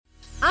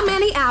I'm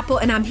Annie Apple,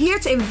 and I'm here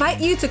to invite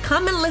you to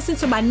come and listen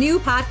to my new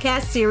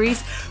podcast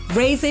series,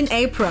 Raising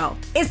a Pro.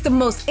 It's the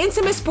most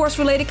intimate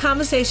sports-related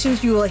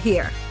conversations you will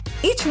hear.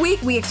 Each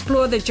week, we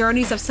explore the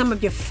journeys of some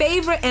of your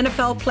favorite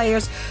NFL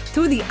players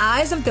through the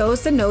eyes of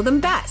those that know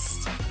them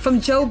best. From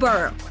Joe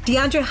Burrow,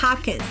 DeAndre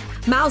Hopkins,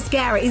 Myles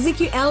Garrett,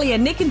 Ezekiel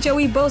Elliott, Nick and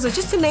Joey Bosa,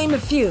 just to name a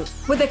few.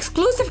 With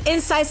exclusive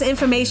insights and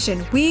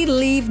information, we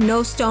leave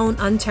no stone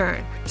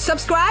unturned.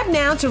 Subscribe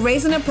now to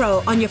Raising a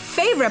Pro on your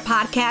favorite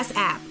podcast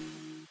app.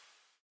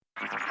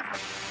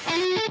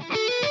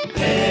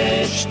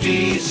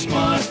 HD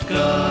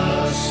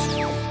Smartcast.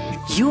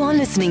 You are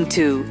listening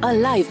to a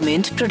Live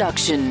Mint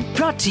production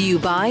brought to you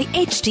by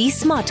HD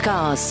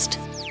Smartcast.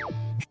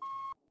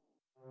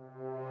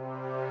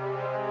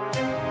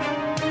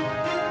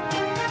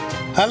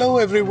 Hello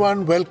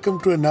everyone, welcome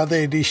to another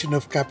edition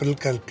of Capital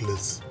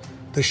Calculus,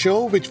 the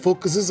show which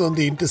focuses on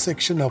the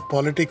intersection of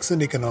politics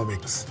and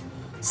economics,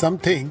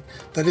 something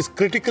that is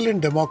critical in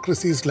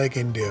democracies like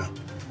India,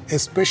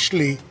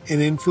 especially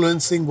in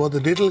influencing what the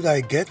little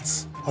guy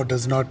gets or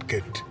does not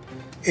get.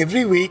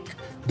 Every week,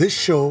 this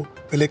show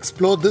will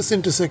explore this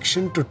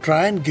intersection to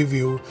try and give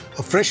you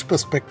a fresh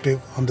perspective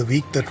on the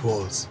week that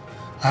was.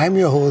 I am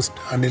your host,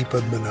 Anil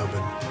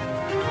Padmanabhan.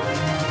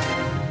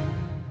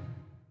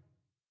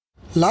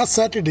 Last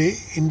Saturday,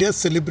 India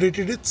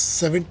celebrated its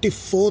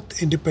 74th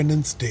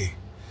Independence Day.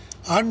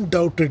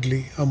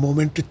 Undoubtedly a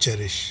moment to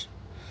cherish.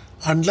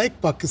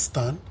 Unlike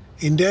Pakistan,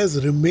 India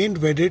has remained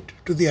wedded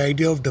to the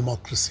idea of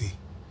democracy.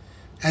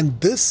 And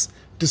this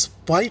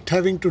despite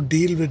having to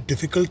deal with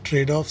difficult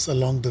trade-offs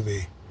along the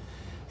way.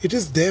 It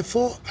is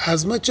therefore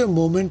as much a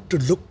moment to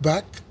look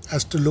back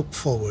as to look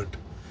forward.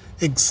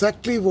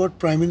 Exactly what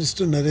Prime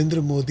Minister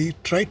Narendra Modi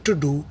tried to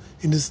do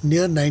in his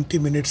near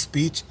 90-minute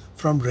speech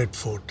from Red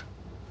Fort.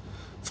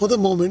 For the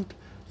moment,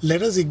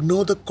 let us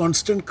ignore the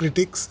constant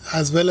critics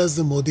as well as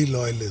the Modi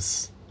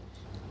loyalists.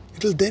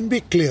 It will then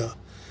be clear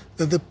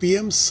that the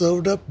PM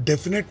served up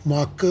definite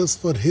markers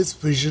for his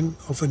vision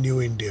of a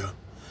new India.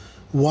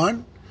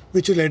 One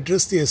which will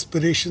address the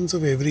aspirations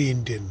of every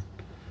Indian.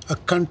 A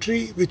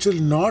country which will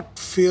not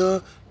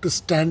fear to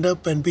stand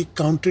up and be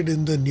counted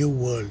in the new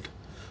world.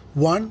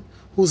 One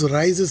whose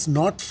rise is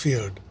not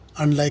feared,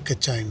 unlike a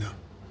China.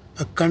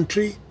 A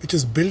country which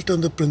is built on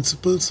the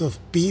principles of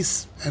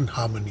peace and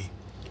harmony.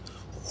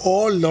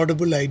 All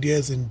laudable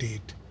ideas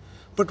indeed.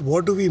 But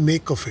what do we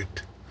make of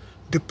it?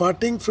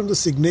 Departing from the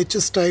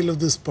signature style of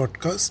this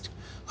podcast,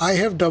 I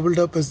have doubled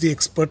up as the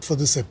expert for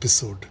this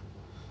episode.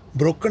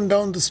 Broken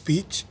down the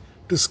speech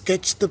to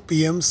sketch the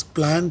PM's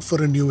plan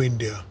for a new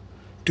India.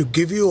 To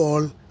give you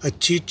all a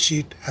cheat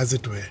sheet as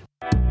it were.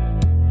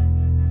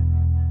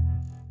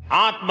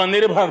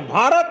 आत्मनिर्भर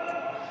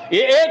भारत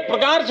ये एक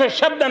प्रकार से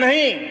शब्द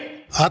नहीं.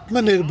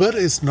 Atmanirbhar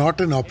is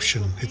not an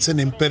option, it's an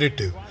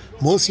imperative.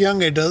 Most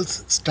young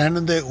adults stand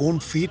on their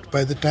own feet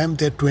by the time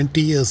they're 20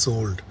 years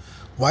old.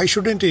 Why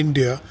shouldn't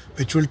India,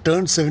 which will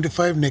turn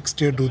 75 next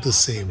year, do the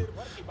same?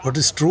 What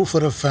is true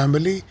for a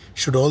family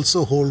should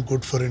also hold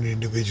good for an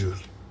individual.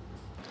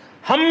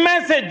 हम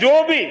में से जो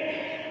भी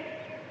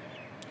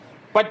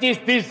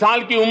 25-30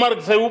 साल की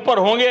उम्र से ऊपर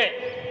होंगे,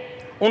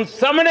 उन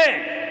सबने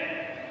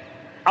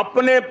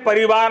अपने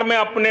परिवार में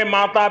अपने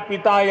माता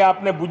पिता या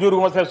अपने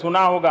बुजुर्गों से सुना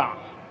होगा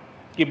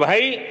कि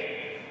भाई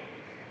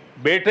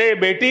बेटे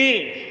बेटी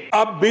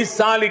अब 20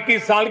 साल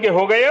 21 साल के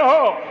हो गए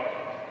हो,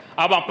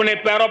 अब अपने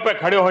पैरों पे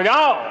खड़े हो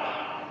जाओ.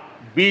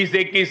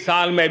 20-21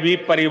 साल में भी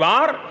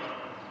परिवार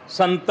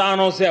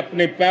संतानों से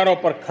अपने पैरों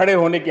पर खड़े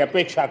होने की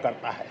अपेक्षा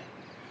करता है.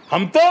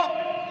 हम तो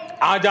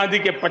आजादी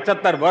के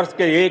 75 वर्ष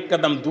के एक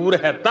कदम दूर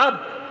है. तब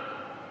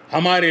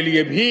हमारे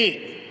लिए भी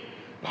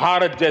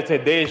भारत जैसे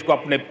देश को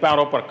अपने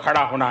पैरों पर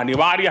खड़ा होना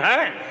अनिवार्य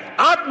है.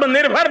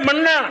 आत्मनिर्भर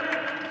बनना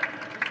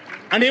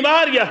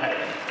अनिवार्य है.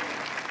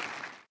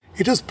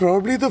 It is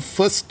probably the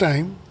first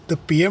time the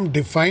PM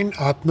defined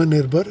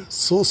Atmanirbhar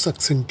so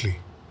succinctly.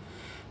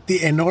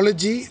 The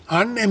analogy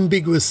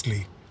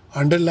unambiguously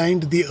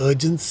underlined the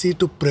urgency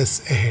to press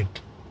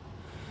ahead.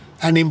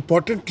 And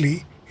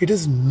importantly, it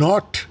is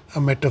not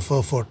a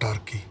metaphor for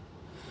autarky.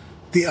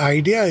 The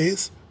idea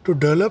is to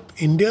develop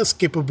India's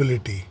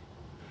capability,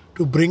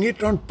 to bring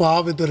it on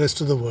par with the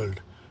rest of the world,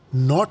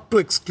 not to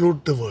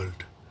exclude the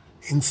world.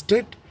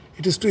 Instead,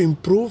 it is to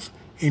improve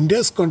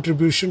India's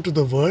contribution to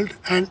the world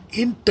and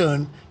in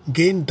turn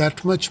gain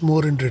that much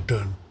more in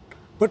return.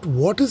 But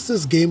what is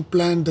this game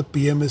plan the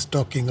PM is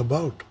talking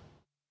about?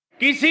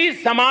 किसी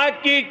समाज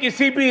की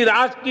किसी भी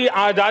राष्ट्र की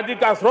आजादी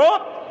का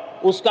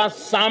स्रोत उसका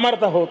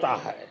सामर्थ्य होता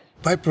है.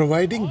 By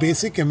providing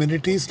basic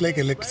amenities like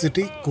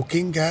electricity,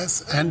 cooking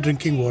gas and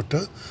drinking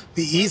water,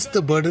 we ease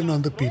the burden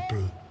on the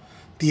people.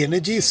 The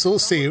energy so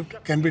saved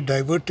can be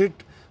diverted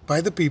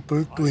by the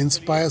people to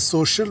inspire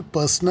social,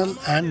 personal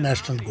and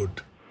national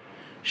good.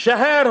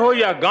 शहर हो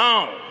या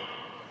गांव,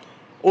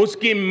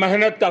 उसकी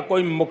मेहनत का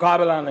कोई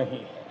मुकाबला नहीं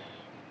है.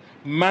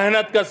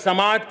 मेहनत का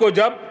समाज को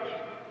जब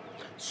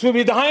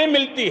सुविधाएं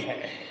मिलती है,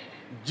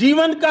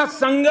 जीवन का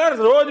संघर्ष,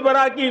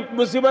 रोजमर्रा की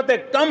मुसीबतें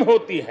कम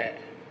होती है,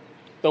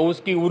 तो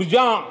उसकी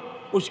ऊर्जा,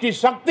 उसकी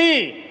शक्ति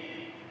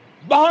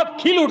बहुत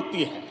खिल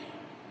उठती है.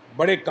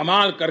 बड़े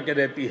कमाल करके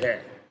देती है।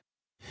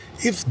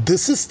 If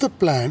this is the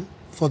plan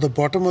for the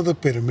bottom of the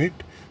pyramid,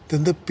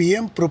 then the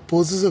PM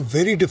proposes a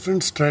very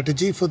different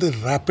strategy for the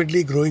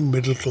rapidly growing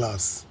middle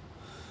class.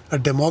 A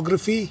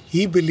demography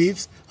he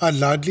believes are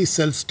largely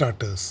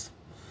self-starters.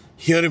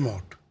 Hear him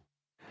out.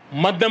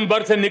 मध्यम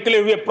वर्ग से निकले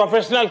हुए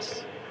professionals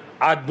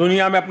आज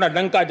दुनिया में अपना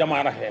डंका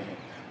जमा रहे हैं।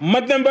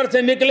 मध्यम वर्ग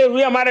से निकले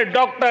हुए हमारे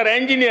डॉक्टर,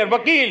 इंजीनियर,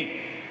 वकील,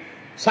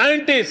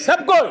 साइंटिस्ट,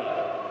 सब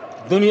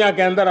कोई दुनिया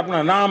के अंदर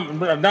अपना नाम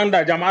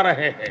डंडा जमा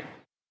रहे हैं।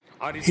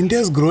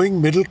 India's growing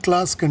middle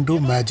class can do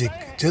magic.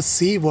 Just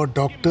see what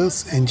doctors,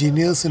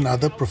 engineers and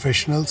other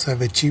professionals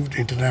have achieved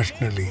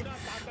internationally.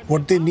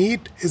 What they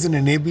need is an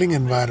enabling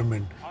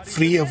environment,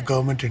 free of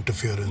government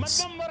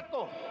interference.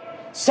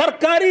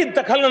 सरकारी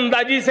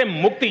दखलंदाजी से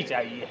मुक्ति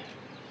चाहिए।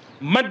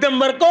 मध्यम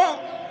वर्ग को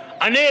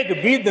अनेक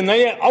विध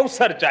नए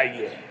अवसर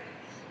चाहिए।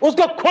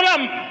 उसको खुला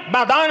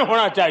मैदान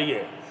होना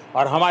चाहिए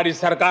और हमारी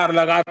सरकार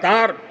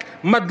लगातार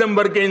मध्यम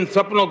वर्ग के इन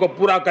सपनों को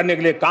पूरा करने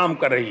के लिए काम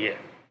कर रही है।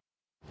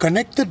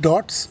 Connect the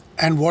dots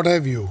and what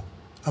have you?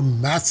 A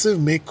massive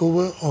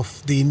makeover of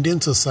the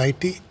Indian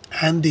society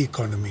and the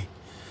economy.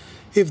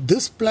 If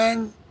this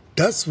plan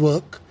does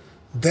work,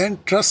 then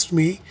trust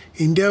me,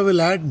 India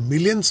will add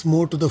millions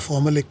more to the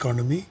formal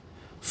economy,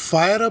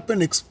 fire up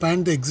and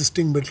expand the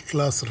existing middle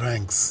class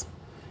ranks.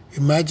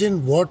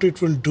 Imagine what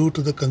it will do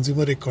to the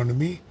consumer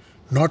economy,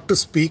 not to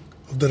speak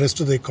of the rest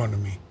of the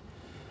economy.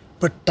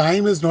 But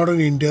time is not on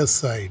India's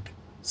side.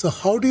 So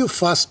how do you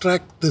fast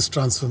track this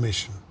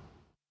transformation?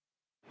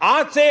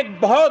 आज से एक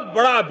बहुत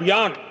बड़ा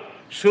अभियान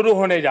शुरू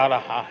होने जा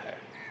रहा है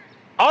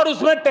और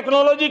उसमें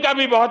टेक्नोलॉजी का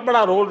भी बहुत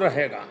बड़ा रोल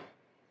रहेगा।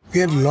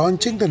 We are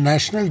launching the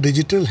National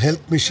Digital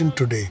Health Mission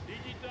today.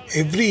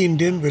 Every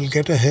Indian will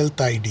get a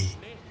health ID.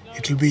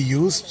 It will be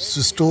used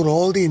to store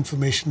all the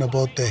information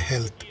about their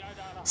health,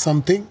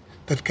 something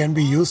that can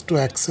be used to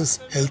access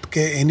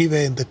healthcare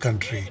anywhere in the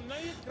country.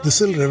 This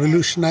will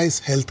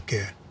revolutionize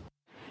healthcare.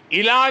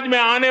 इलाज में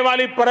आने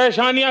वाली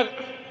परेशानियां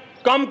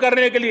कम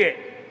करने के लिए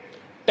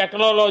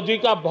technology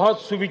का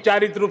बहुत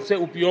सुविचारित रूप से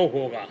उपयोग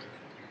होगा।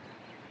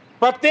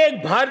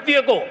 प्रत्येक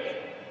भारतीय को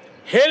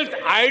हेल्थ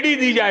आईडी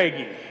दी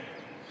जाएगी।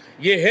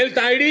 ये हेल्थ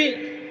आईडी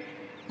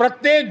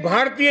प्रत्येक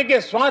भारतीय के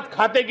स्वास्थ्य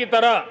खाते की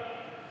तरह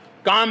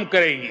काम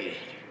करेगी।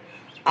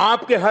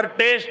 आपके हर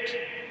टेस्ट,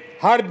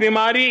 हर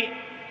बीमारी,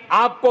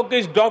 आपको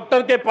किस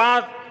डॉक्टर के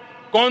पास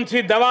कौन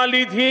सी दवा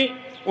ली थी,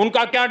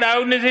 उनका क्या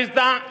डायग्नोसिस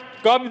था,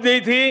 कब दी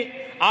थी,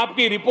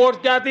 आपकी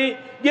रिपोर्ट क्या थी,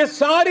 ये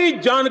सारी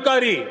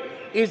जानकारी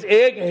इस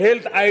एक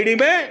हेल्थ आईडी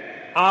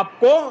में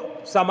आपको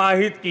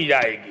समाहित की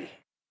जाएगी।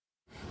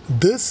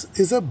 This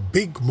is a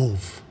big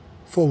move.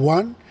 For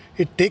one,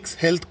 it takes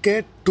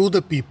healthcare to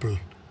the people.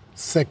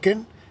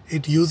 Second,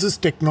 it uses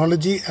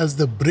technology as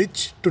the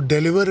bridge to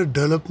deliver a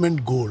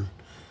development goal,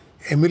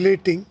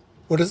 emulating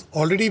what has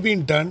already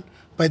been done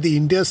by the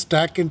India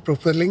stack in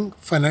propelling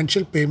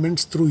financial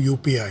payments through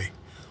UPI,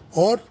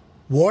 or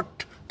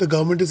what the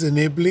government is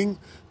enabling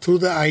through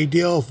the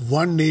idea of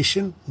one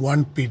nation,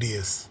 one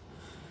PDS.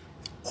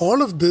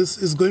 All of this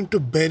is going to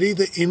bury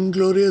the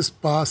inglorious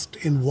past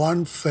in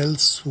one fell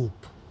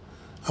swoop.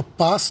 A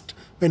past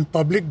when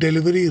public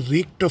delivery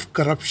reeked of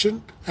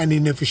corruption and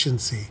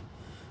inefficiency.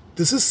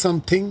 This is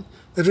something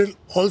that will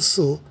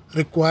also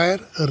require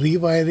a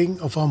rewiring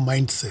of our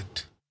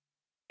mindset.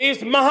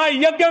 इस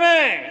महायज्ञ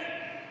में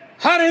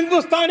हर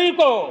हिंदुस्तानी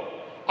को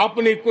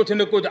अपनी कुछ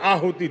न कुछ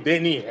आहुति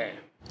देनी है।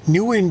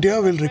 New India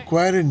will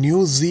require a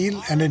new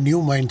zeal and a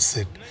new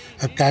mindset.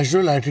 A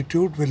casual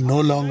attitude will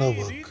no longer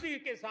work.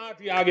 के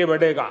साथ ही आगे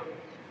बढ़ेगा।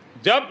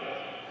 जब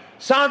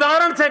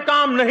साधारण से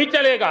काम नहीं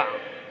चलेगा,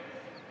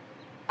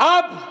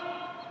 अब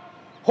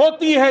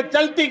होती है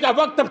चलती का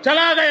वक्त अब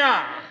चला गया।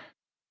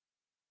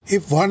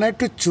 If one had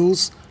to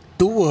choose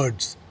two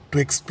words to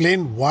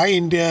explain why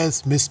India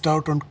has missed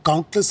out on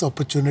countless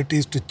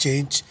opportunities to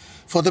change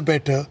for the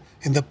better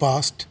in the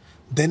past,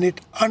 then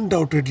it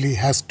undoubtedly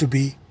has to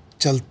be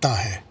chalta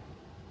hai.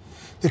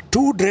 The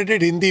two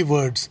dreaded Hindi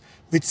words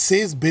which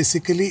says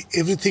basically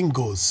everything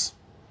goes.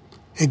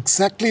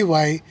 Exactly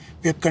why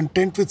we are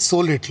content with so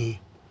little.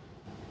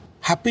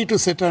 Happy to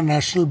set our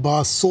national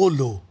bar so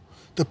low.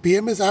 The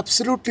PM is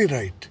absolutely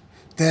right.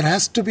 There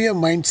has to be a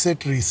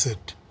mindset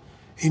reset.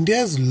 India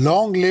has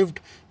long lived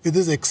with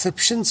this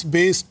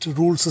exceptions-based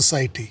rule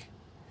society,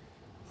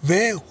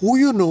 where who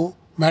you know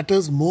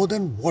matters more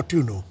than what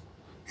you know.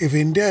 If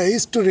India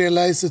is to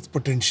realize its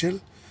potential,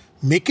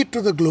 make it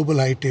to the global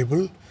high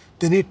table,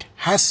 then it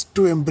has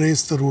to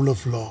embrace the rule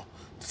of law.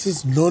 This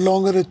is no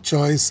longer a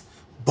choice,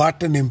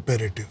 but an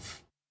imperative.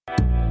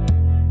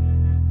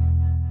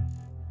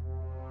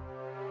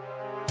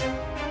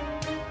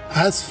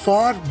 As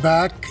far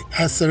back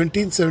as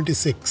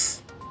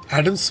 1776,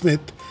 Adam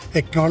Smith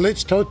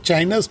acknowledged how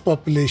China's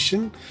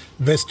population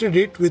vested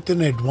it with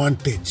an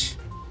advantage.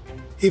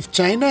 If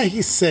China,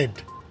 he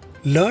said,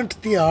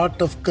 learnt the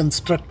art of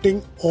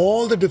constructing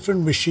all the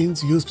different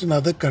machines used in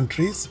other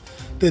countries,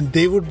 then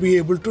they would be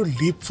able to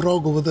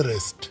leapfrog over the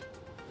rest.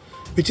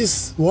 Which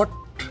is what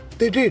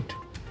they did.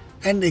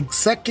 And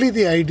exactly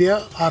the idea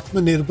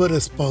Atmanirbhar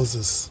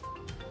espouses.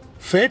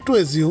 Fair to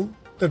assume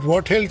that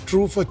what held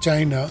true for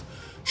China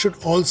should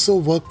also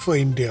work for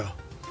India.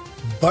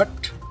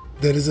 But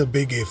there is a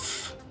big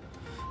if.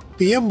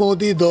 PM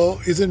Modi, though,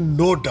 is in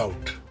no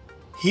doubt.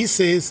 He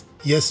says,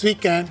 yes we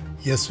can,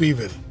 yes we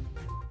will.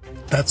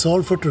 That's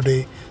all for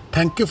today.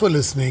 Thank you for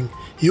listening.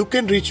 You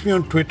can reach me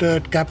on Twitter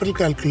at Capital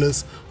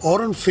Calculus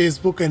or on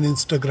Facebook and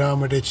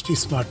Instagram at HT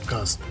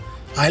Smartcast.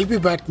 I'll be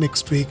back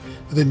next week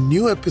with a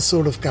new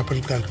episode of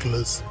Capital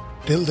Calculus.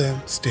 Till then,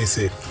 stay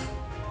safe.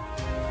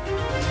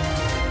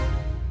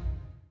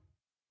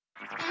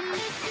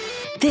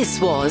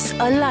 This was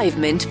a Live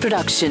Mint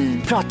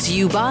production brought to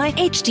you by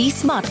HT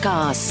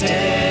Smartcast.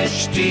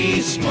 HT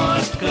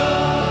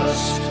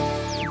Smartcast.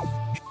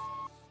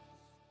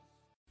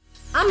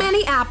 I'm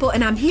Annie Apple,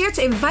 and I'm here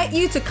to invite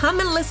you to come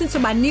and listen to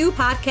my new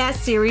podcast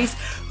series,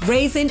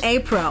 Raising a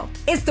Pro.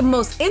 It's the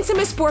most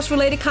intimate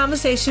sports-related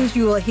conversations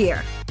you will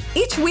hear.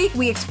 Each week,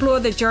 we explore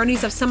the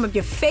journeys of some of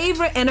your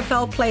favorite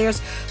NFL players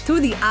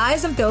through the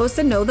eyes of those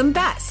that know them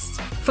best.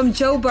 From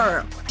Joe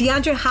Burrow,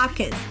 DeAndre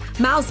Hopkins,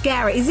 Myles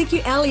Garrett,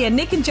 Ezekiel Elliott,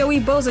 Nick and Joey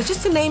Bosa,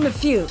 just to name a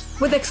few.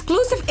 With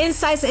exclusive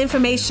insights and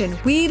information,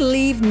 we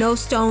leave no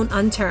stone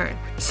unturned.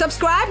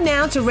 Subscribe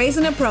now to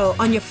Raising a Pro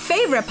on your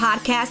favorite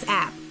podcast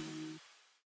app.